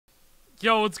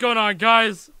Yo, what's going on,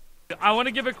 guys? I want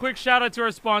to give a quick shout out to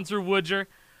our sponsor, Woojer.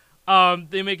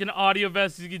 They make an audio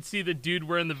vest. As you can see the dude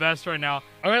wearing the vest right now.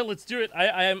 All right, let's do it.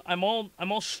 I'm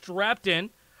all strapped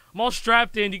in. I'm all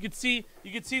strapped in. You can see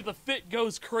the fit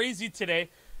goes crazy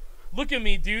today. Look at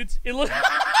me, dudes. It look.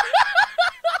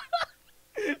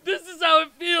 This is how it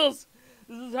feels.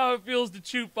 This is how it feels to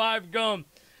chew 5 gum.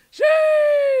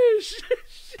 Sheesh.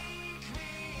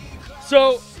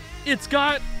 So, it's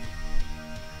got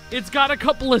a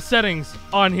couple of settings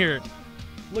on here.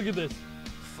 Look at this.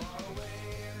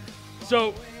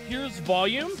 So here's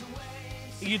volume.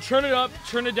 You turn it up,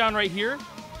 turn it down right here.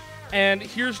 And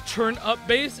here's turn up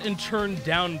bass and turn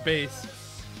down bass.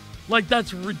 Like,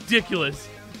 that's ridiculous.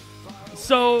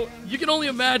 So you can only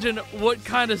imagine what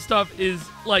kind of stuff is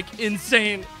like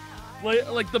insane.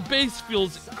 Like the bass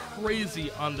feels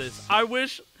crazy on this. I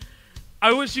wish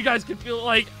you guys could feel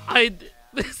like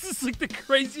this is like the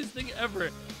craziest thing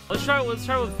ever. Let's try with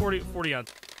 40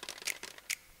 ounce.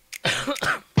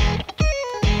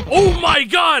 Oh my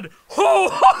god!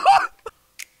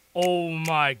 Oh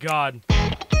my god.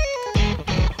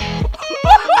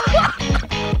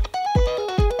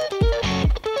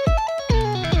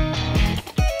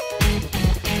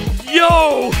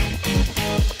 Yo!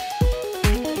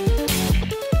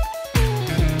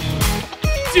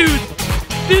 Dude,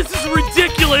 this is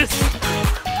ridiculous.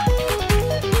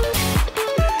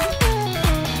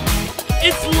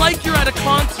 It's like you're at a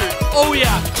concert. Oh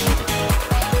yeah.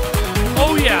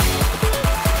 Oh yeah.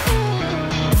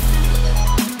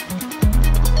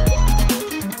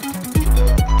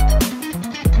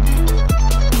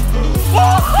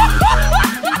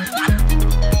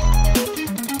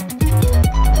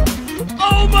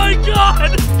 Oh my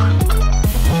god.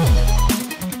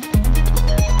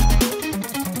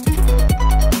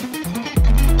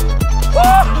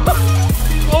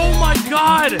 Oh my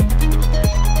god.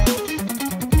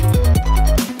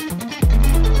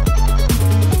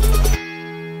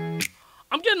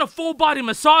 I'm getting a full body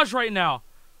massage right now.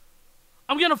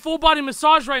 I'm getting a full body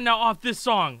massage right now off this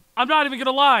song. I'm not even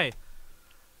gonna lie.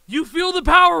 You feel the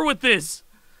power with this.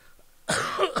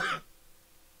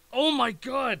 Oh my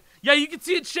god. Yeah, you can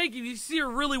see it shaking. You see it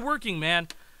really working, man.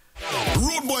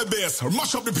 Road boy bass,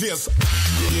 mash up the place.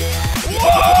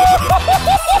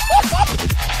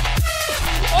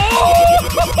 Oh!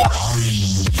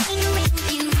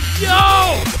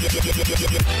 Yo!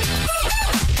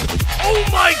 Oh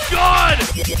my god!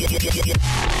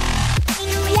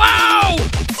 Wow!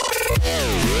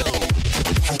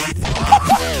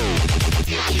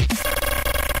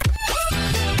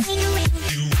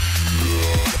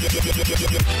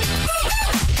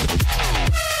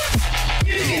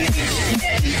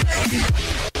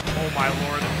 Oh my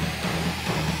lord.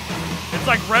 It's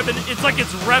like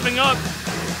it's revving up.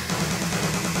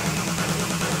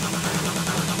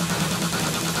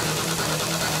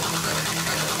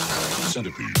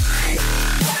 Centipede.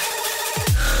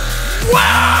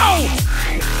 Wow!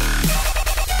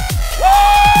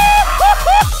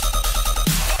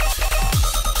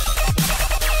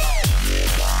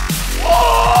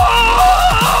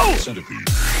 Oh! Centipede.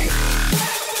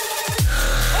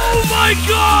 Oh my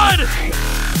god!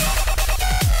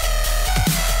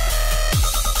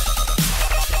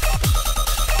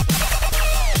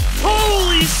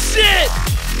 Holy shit!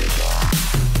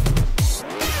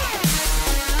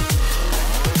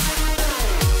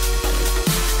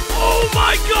 Oh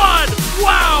my god!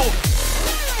 Wow!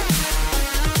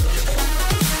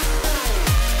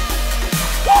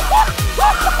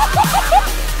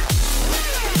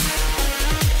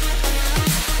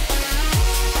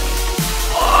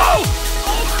 Oh!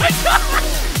 Oh my god!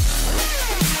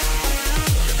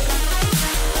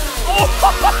 Oh!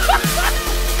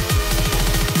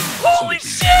 Holy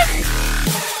shit!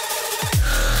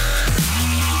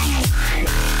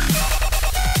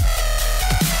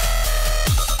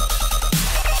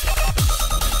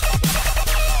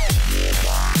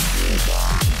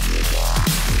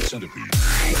 Centipede.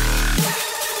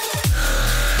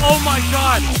 Oh my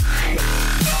god!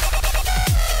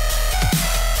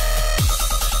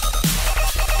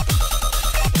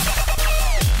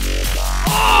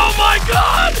 Oh my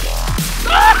god!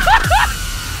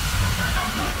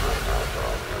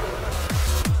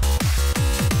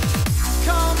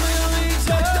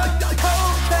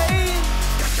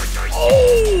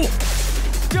 Oh!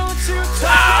 Don't you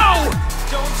Ow!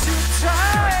 don't you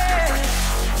try.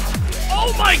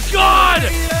 Oh my god!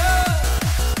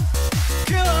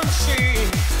 Come see.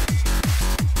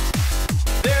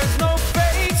 There's no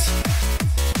fate.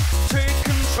 Take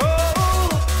control.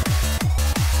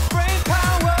 Brain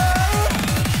power.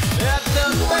 Let the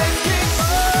bass kick.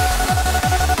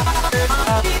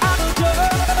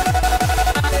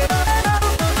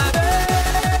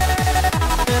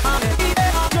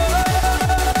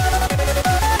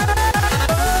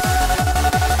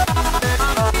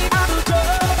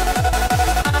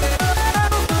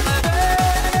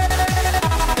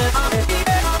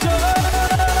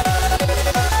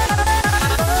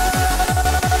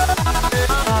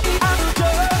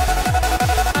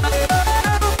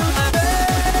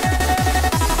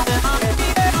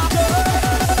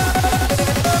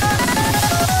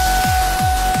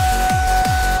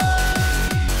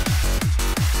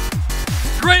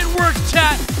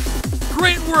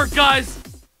 guys.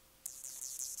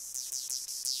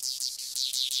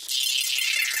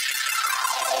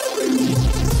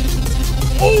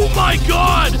 Oh my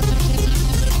god!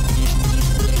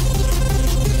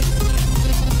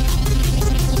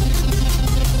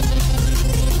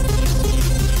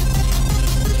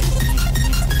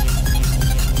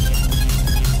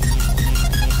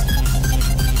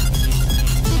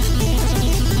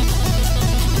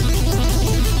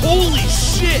 Holy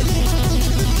shit!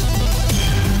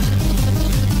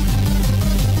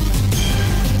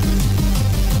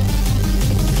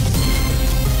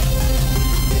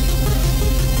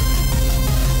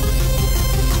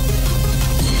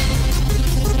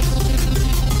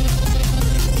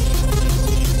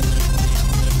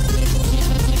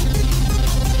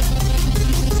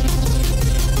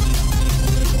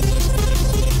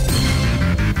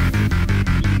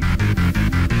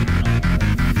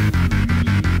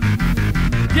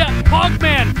 Yeah,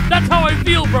 Hogman, that's how I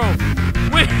feel, bro.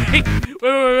 Wait.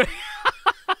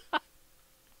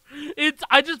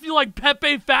 I just feel like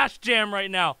Pepe Fast Jam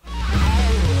right now.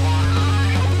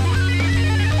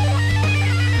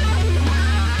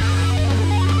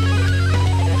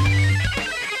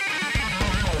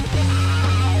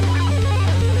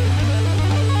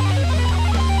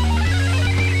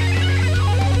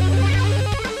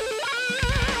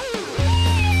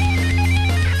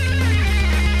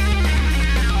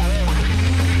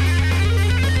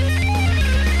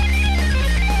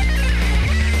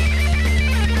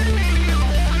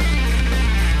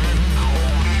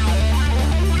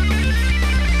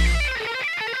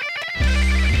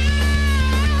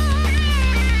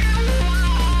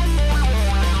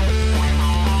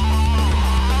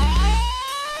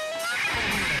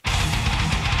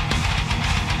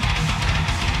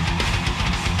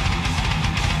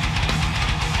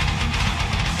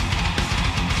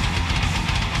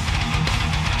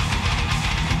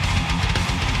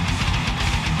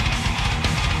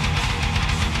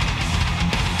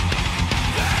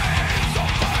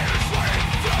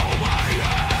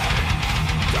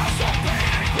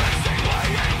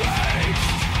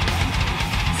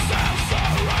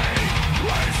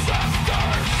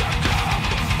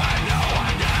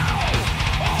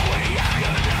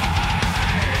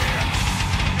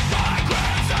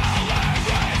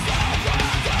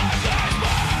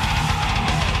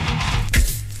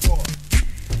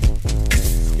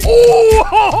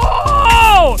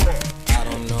 Oh!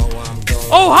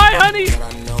 Oh, hi, honey.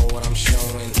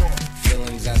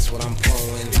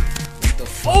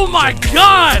 Oh my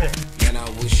God!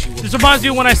 This reminds me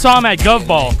of when I saw him at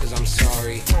GovBall.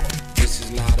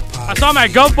 I saw him at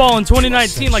GovBall in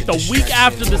 2019, like the week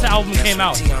after this album came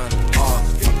out.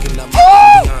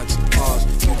 Oh!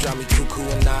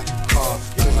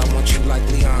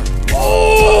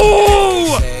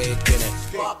 Oh!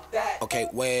 Okay,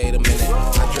 wait a minute.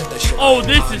 Oh,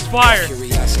 this is fire.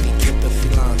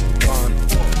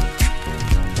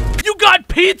 You got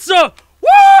pizza!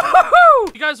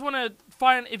 Woo! You guys want to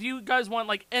find, if you guys want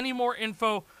like any more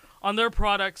info on their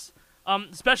products,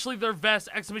 especially their vest,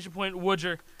 exclamation point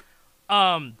Woojer.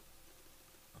 My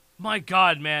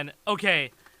God, man.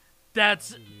 Okay,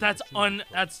 that's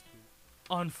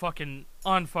unfucking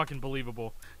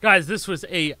believable, guys. This was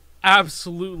a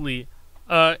absolutely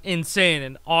insane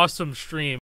and awesome stream.